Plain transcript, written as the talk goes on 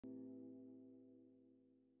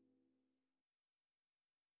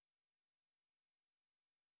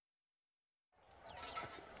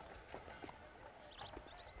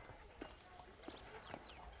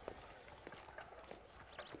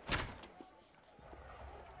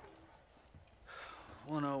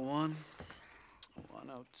101,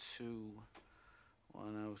 102,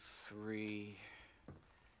 103,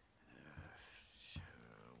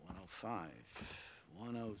 105,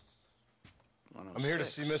 106. I'm here to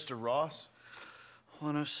see Mr. Ross.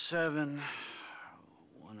 107,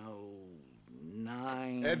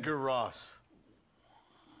 109. Edgar Ross.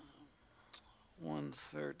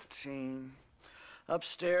 113.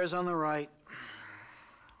 Upstairs on the right.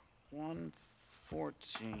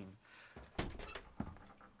 114.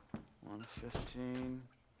 115.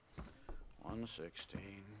 116.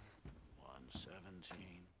 117.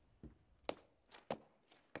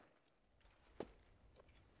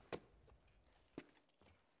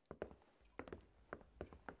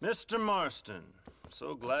 Mr. Marston,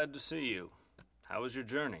 so glad to see you. How was your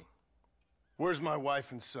journey? Where's my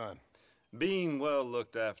wife and son? Being well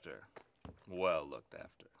looked after. Well looked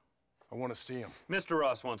after. I want to see him. Mr.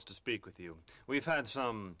 Ross wants to speak with you. We've had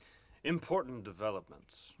some important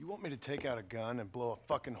developments. You want me to take out a gun and blow a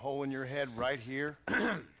fucking hole in your head right here?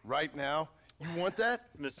 Right now? You want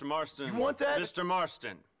that? Mr. Marston. You want that? Mr.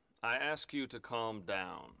 Marston, I ask you to calm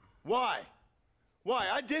down. Why? Why?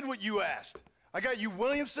 I did what you asked. I got you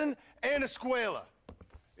Williamson and Escuela.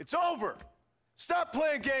 It's over. Stop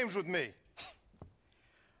playing games with me.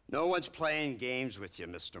 No one's playing games with you,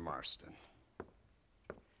 Mr. Marston.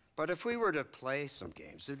 But if we were to play some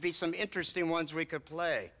games, there'd be some interesting ones we could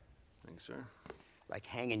play. Thanks, sir. Like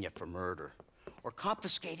hanging you for murder, or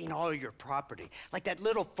confiscating all your property, like that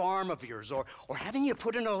little farm of yours, or having you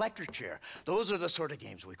put in an electric chair. Those are the sort of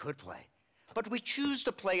games we could play. But we choose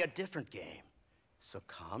to play a different game. So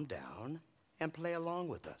calm down and play along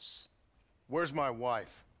with us. Where's my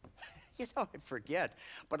wife? You know, I forget,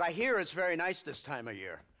 but I hear it's very nice this time of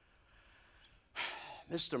year.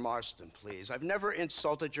 Mr. Marston, please, I've never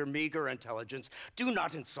insulted your meager intelligence. Do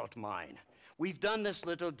not insult mine. We've done this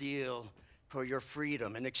little deal for your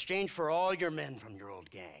freedom in exchange for all your men from your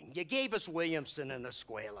old gang. You gave us Williamson and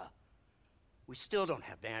Escuela. We still don't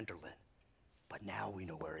have Vanderlyn, but now we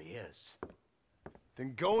know where he is.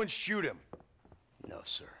 Then go and shoot him. No,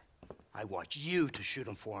 sir. I want you to shoot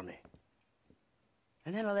him for me.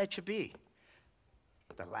 And then I'll let you be.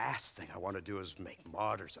 The last thing I want to do is make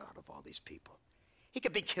martyrs out of all these people. He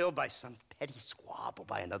could be killed by some petty squabble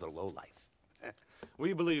by another lowlife.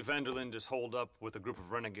 We believe Vanderlyn is holed up with a group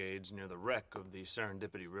of renegades near the wreck of the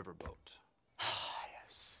Serendipity riverboat.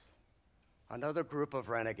 Yes. Another group of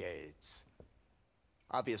renegades.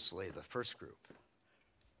 Obviously, the first group,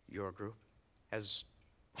 your group, has,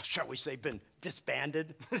 shall we say, been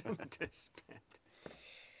disbanded? Disbanded.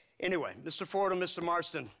 Anyway, Mr. Fordham, Mr.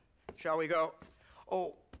 Marston, shall we go?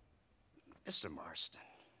 Oh, Mr. Marston,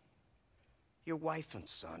 your wife and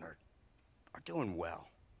son are doing well.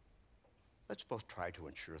 Let's both try to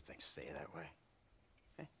ensure things stay that way.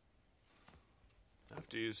 Okay?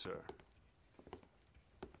 After you, sir.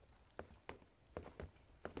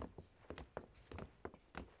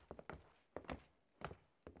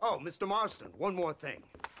 Oh, Mr. Marston, one more thing.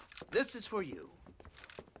 This is for you.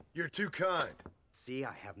 You're too kind. See,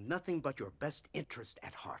 I have nothing but your best interest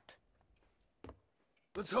at heart.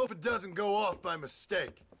 Let's hope it doesn't go off by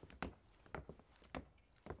mistake.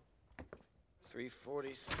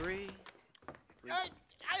 343. I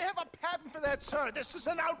have a patent for that, sir. This is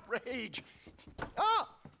an outrage. Oh,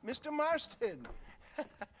 Mr. Marston.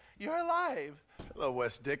 You're alive. Hello,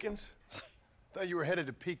 Wes Dickens. Thought you were headed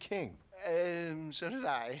to Peking. So did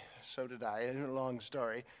I. So did I. A long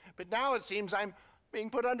story. But now it seems I'm being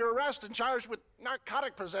put under arrest and charged with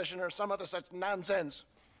narcotic possession or some other such nonsense.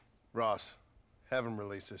 Ross, have him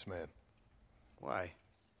release this man. Why?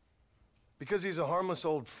 Because he's a harmless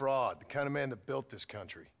old fraud, the kind of man that built this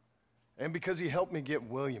country. And because he helped me get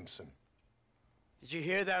Williamson. Did you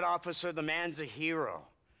hear that, officer? The man's a hero.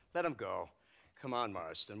 Let him go. Come on,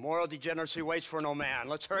 Marston. Moral degeneracy waits for no man.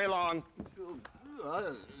 Let's hurry along.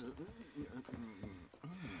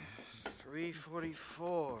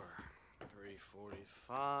 344.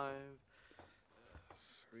 345.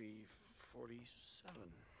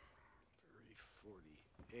 347.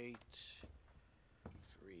 348.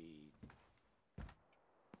 3...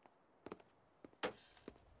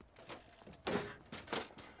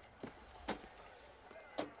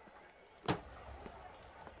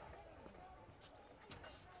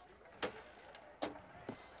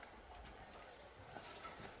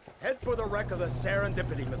 Head for the wreck of the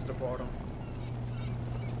Serendipity, Mr. Fordham.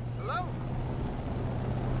 Hello?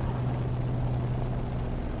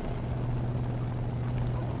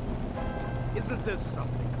 Isn't this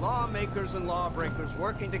something? Lawmakers and lawbreakers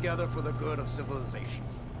working together for the good of civilization.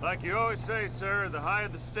 Like you always say, sir, the higher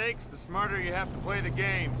the stakes, the smarter you have to play the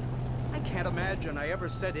game. I can't imagine I ever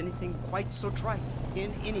said anything quite so trite.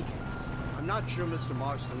 In any case, I'm not sure Mr.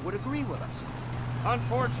 Marston would agree with us.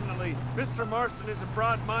 Unfortunately, Mr. Marston isn't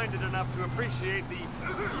broad-minded enough to appreciate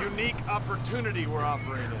the unique opportunity we're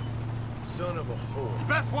offering him. Son of a whore. You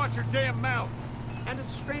best watch your damn mouth! And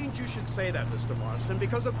it's strange you should say that, Mr. Marston,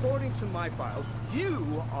 because according to my files,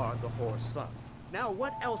 you are the whore's son. Now,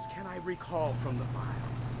 what else can I recall from the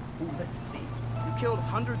files? Ooh, let's see. You killed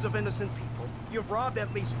hundreds of innocent people. You've robbed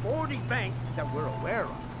at least 40 banks that we're aware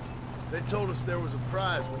of. They told us there was a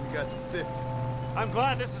prize when you got to 50. I'm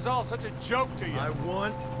glad this is all such a joke to you. I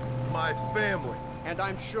want my family. And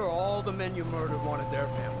I'm sure all the men you murdered wanted their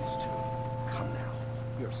families too. Come now,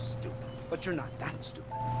 you're stupid. But you're not that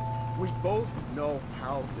stupid. We both know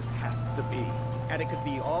how this has to be. And it could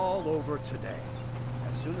be all over today.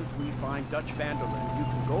 As soon as we find Dutch van der Linde, you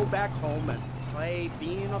can go back home and play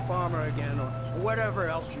being a farmer again, or whatever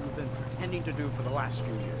else you've been pretending to do for the last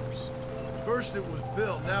few years. First it was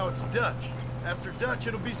Bill, now it's Dutch. After Dutch,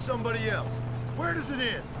 it'll be somebody else. Where does it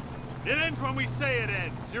end? It ends when we say it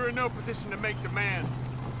ends. You're in no position to make demands.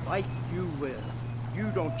 Life you live. You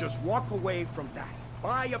don't just walk away from that.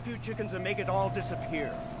 Buy a few chickens and make it all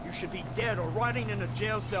disappear. You should be dead or rotting in a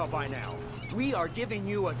jail cell by now. We are giving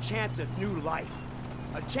you a chance at new life.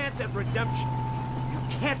 A chance at redemption. You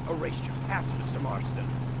can't erase your past, Mr. Marston,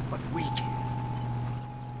 but we can.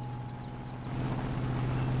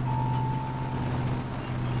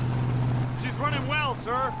 She's running well,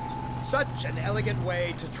 sir. Such an elegant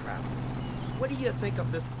way to travel. What do you think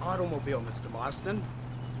of this automobile, Mr. Marston?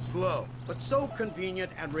 Slow. But so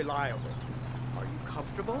convenient and reliable. Are you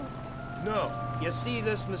comfortable? No. You see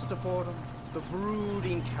this, Mr. Fordham? The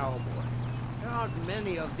brooding cowboy. There aren't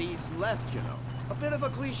many of these left, you know. A bit of a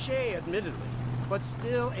cliché, admittedly, but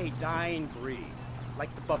still a dying breed.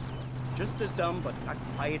 Like the buffalo. Just as dumb, but not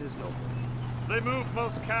quite as noble. They move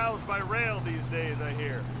most cows by rail these days, I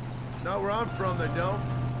hear. Not where I'm from, they don't.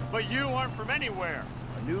 But you aren't from anywhere.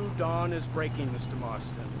 A new dawn is breaking, Mr.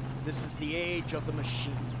 Marston. This is the age of the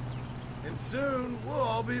machine. And soon, we'll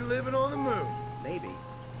all be living on the moon. Maybe.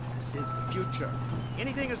 This is the future.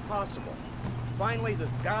 Anything is possible. Finally,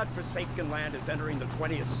 this godforsaken land is entering the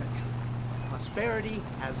 20th century. Prosperity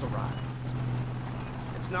has arrived.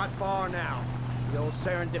 It's not far now. The old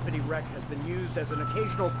Serendipity wreck has been used as an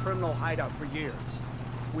occasional criminal hideout for years.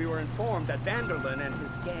 We were informed that van der Linde and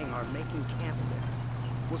his gang are making camp there.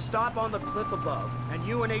 We'll stop on the cliff above, and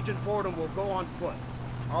you and Agent Fordham will go on foot.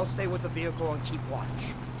 I'll stay with the vehicle and keep watch.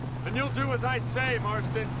 And you'll do as I say,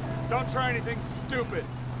 Marston. Don't try anything stupid.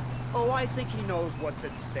 Oh, I think he knows what's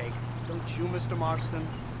at stake. Don't you, Mr. Marston?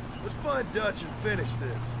 Let's find Dutch and finish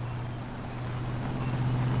this.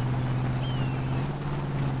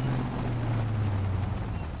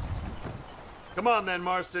 Come on then,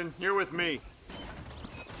 Marston. You're with me.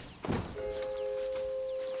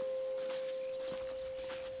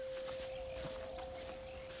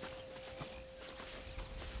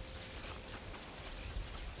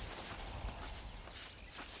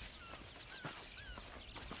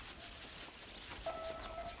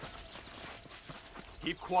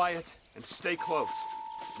 Keep quiet and stay close.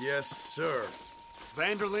 Yes, sir.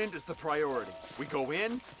 Van der Linde is the priority. We go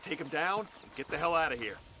in, take him down, and get the hell out of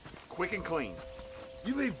here. Quick and clean.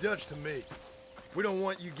 You leave Dutch to me. We don't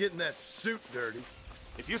want you getting that suit dirty.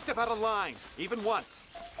 If you step out of line, even once,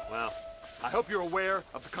 well, I hope you're aware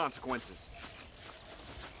of the consequences.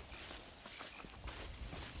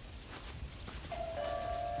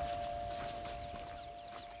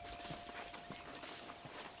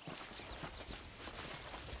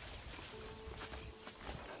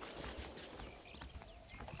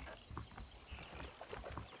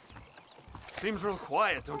 Seems real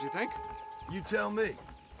quiet, don't you think? You tell me.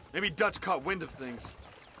 Maybe Dutch caught wind of things.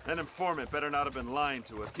 That informant better not have been lying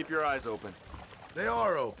to us. Keep your eyes open. They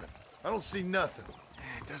are open. I don't see nothing.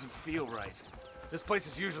 It doesn't feel right. This place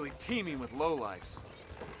is usually teeming with lowlifes.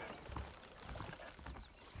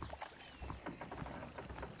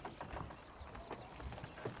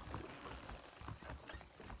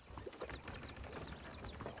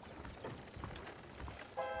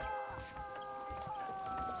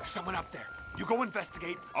 There's someone up there. You go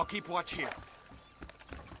investigate. I'll keep watch here.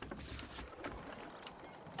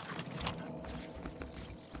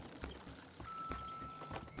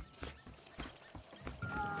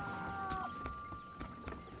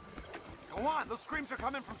 Go on, those screams are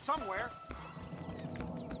coming from somewhere.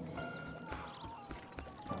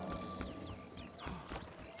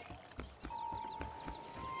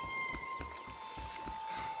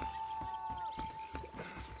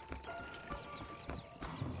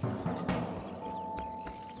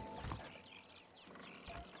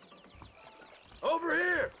 Over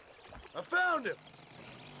here! I found him!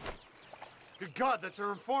 Good God, that's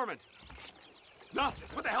our informant!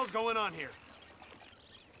 Gnostus, what the hell's going on here?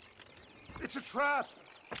 It's a trap!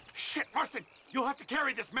 Shit, Marston! You'll have to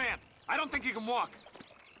carry this man! I don't think he can walk!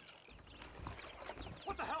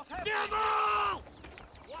 What the hell's happening? Devil!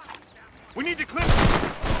 We need to clear... I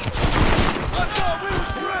thought we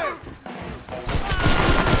were brave!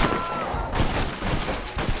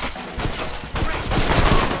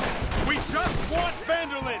 We just want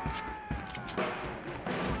Vanderlyn!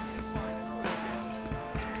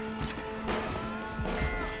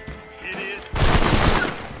 Idiot!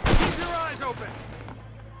 Keep your eyes open!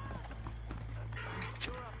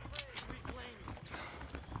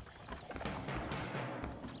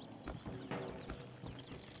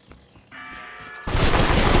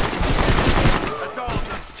 That's all of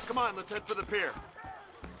them. Come on, let's head for the pier.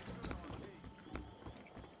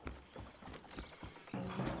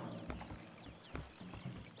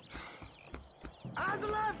 Eyes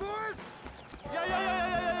alive, boys!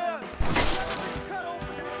 Yeah. Cut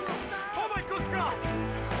open the roof now! Oh my good God!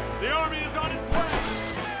 The army is on its way!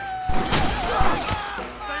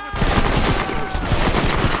 Stay with me!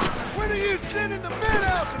 When are you sending the men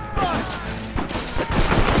out to fight?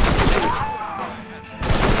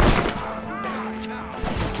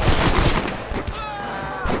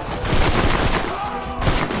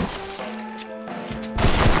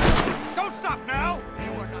 Don't stop now!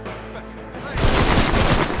 You are not special.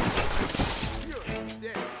 You're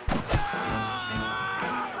dead.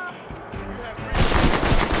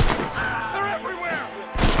 They're everywhere!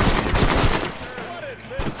 What is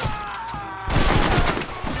this?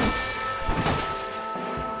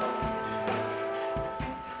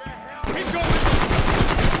 Keep going!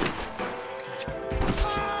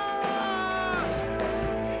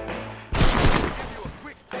 Give you a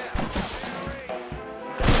quick death.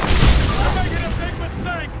 You're making a big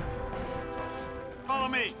mistake! Follow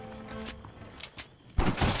me.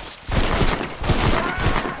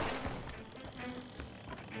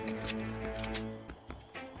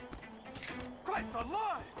 Christ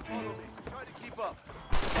alive! Follow me. Try to keep up.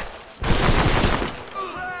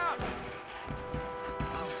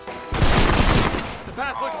 The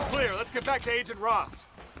path looks clear. Let's get back to Agent Ross.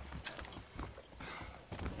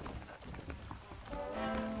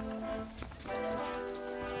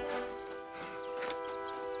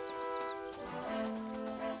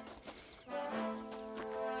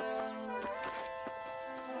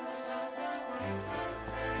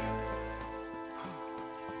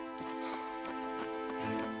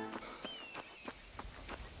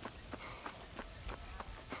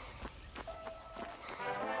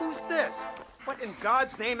 Who's this? What in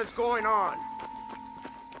God's name is going on?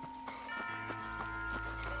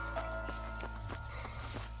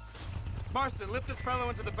 Marston, lift this fellow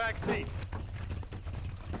into the back seat.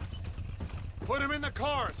 Put him in the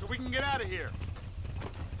car so we can get out of here.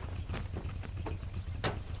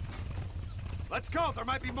 Let's go. There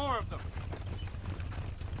might be more of them.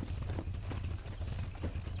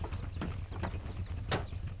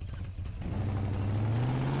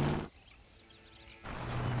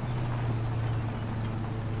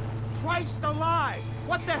 Christ alive!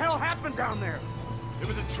 What the hell happened down there? It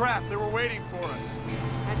was a trap. They were waiting for us.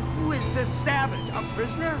 And who is this savage? A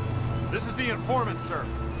prisoner? This is the informant, sir.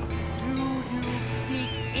 Do you speak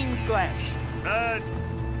English?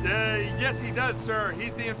 Yes, he does, sir.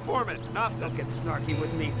 He's the informant, Gnostus. Don't get snarky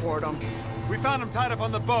with me, Fordham. We found him tied up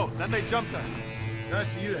on the boat. Then they jumped us.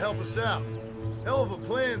 Nice of you to help us out. Hell of a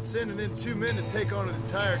plan sending in 2 men to take on an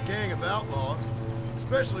entire gang of outlaws.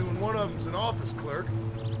 Especially when one of them's an office clerk.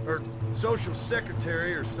 Or social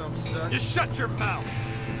secretary or some such. You shut your mouth!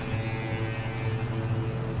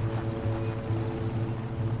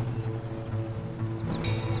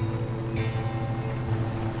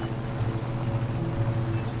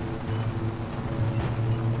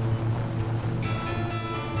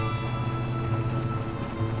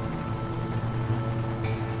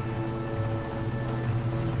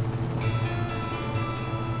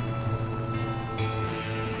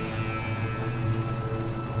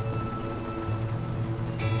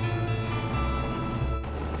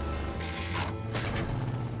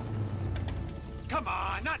 Come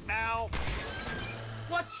on, not now!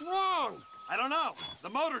 What's wrong? I don't know. The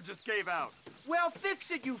motor just gave out. Well,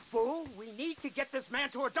 fix it, you fool. We need to get this man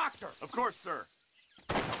to a doctor. Of course, sir.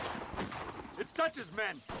 It's Dutch's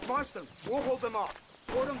men. Marston, we'll hold them off.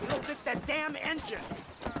 Fordham, we'll fix that damn engine.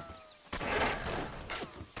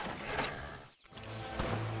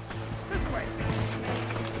 This way.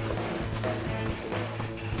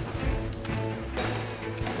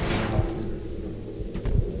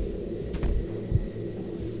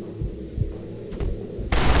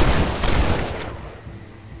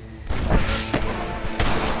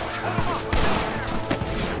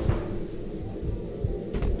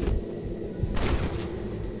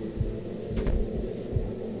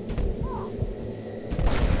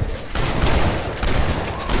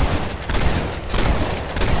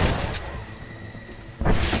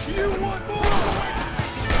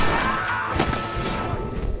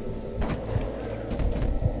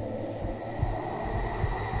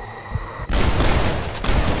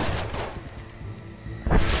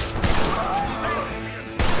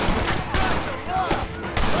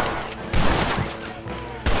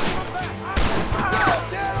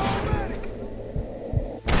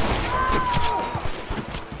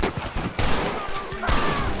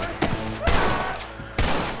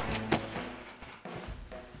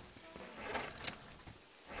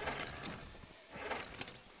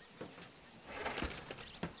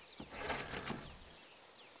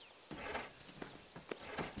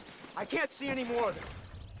 I can't see any more of them.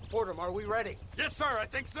 Fordham, are we ready? Yes, sir, I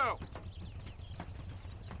think so.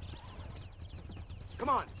 Come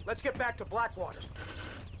on, let's get back to Blackwater.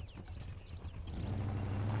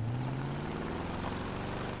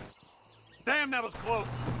 Damn, that was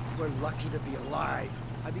close. We're lucky to be alive.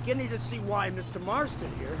 I'm beginning to see why Mr.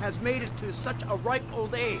 Marston here has made it to such a ripe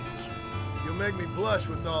old age. You'll make me blush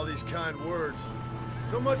with all these kind words.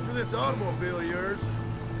 So much for this automobile of yours.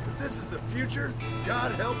 If this is the future,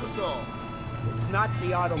 God help us all. It's not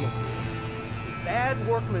the automobile. The bad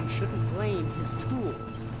workman shouldn't blame his tools.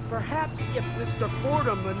 Perhaps if Mr.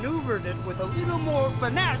 Fordham maneuvered it with a little more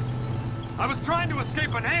finesse. I was trying to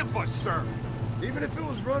escape an ambush, sir. Even if it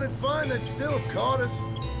was running fine, they'd still have caught us.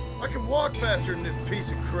 I can walk faster than this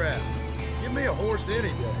piece of crap. Give me a horse any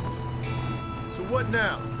day. So what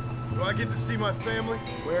now? Do I get to see my family?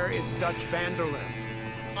 Where is Dutch van der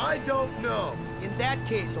Linde? I don't know. In that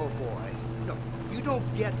case, oh boy, no, you don't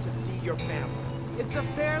get to see your family. It's a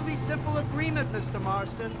fairly simple agreement, Mr.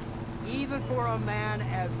 Marston, even for a man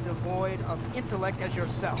as devoid of intellect as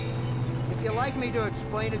yourself. If you'd like me to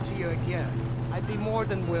explain it to you again, I'd be more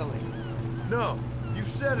than willing. No, you've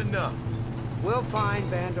said enough. We'll find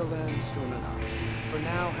van der Linde soon enough. For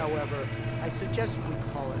now, however, I suggest we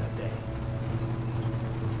call it a day.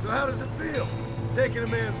 So how does it feel, taking a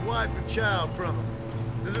man's wife and child from him?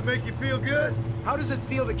 Does it make you feel good? How does it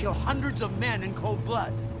feel to kill hundreds of men in cold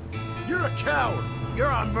blood? You're a coward.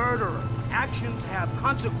 You're a murderer. Actions have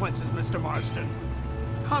consequences, Mr. Marston.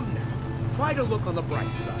 Come now, try to look on the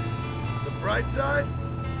bright side. The bright side?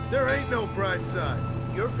 There ain't no bright side.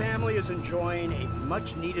 Your family is enjoying a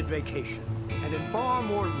much-needed vacation, and in far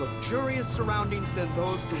more luxurious surroundings than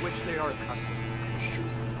those to which they are accustomed, I assure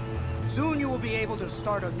you. Soon you will be able to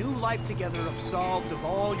start a new life together absolved of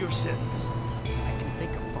all your sins. I can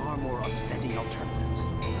think of far more upsetting alternatives.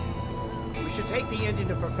 We should take the Indian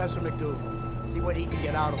to Professor McDougal, see what he can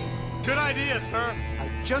get out of him. Good idea, sir. I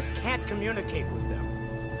just can't communicate with them.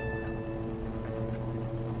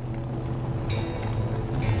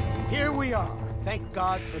 Here we are. Thank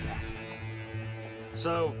God for that.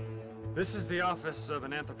 So, this is the office of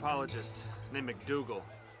an anthropologist named McDougal.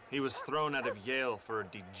 He was thrown out of Yale for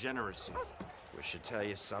degeneracy. We should tell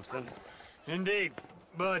you something. Indeed,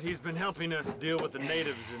 but he's been helping us deal with the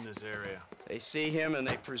natives in this area. They see him and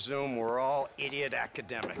they presume we're all idiot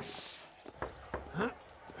academics.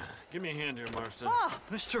 Give me a hand here, Marston. Ah,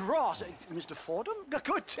 Mr. Ross. Mr. Fordham?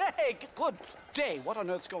 Good day. Good day. What on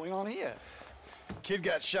earth's going on here? Kid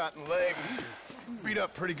got shot in the leg. Beat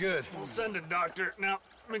up pretty good. We'll send a doctor. Now,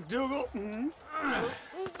 McDougal,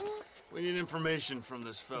 we need information from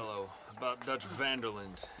this fellow about Dutch van der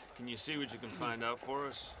Linde. Can you see what you can find out for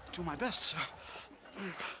us? Do my best, sir.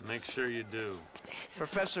 Make sure you do.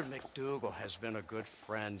 Professor McDougal has been a good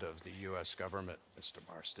friend of the U.S. government, Mr.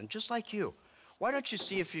 Marston, just like you. Why don't you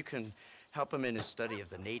see if you can help him in his study of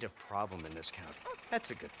the native problem in this county?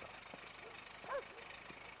 That's a good fellow.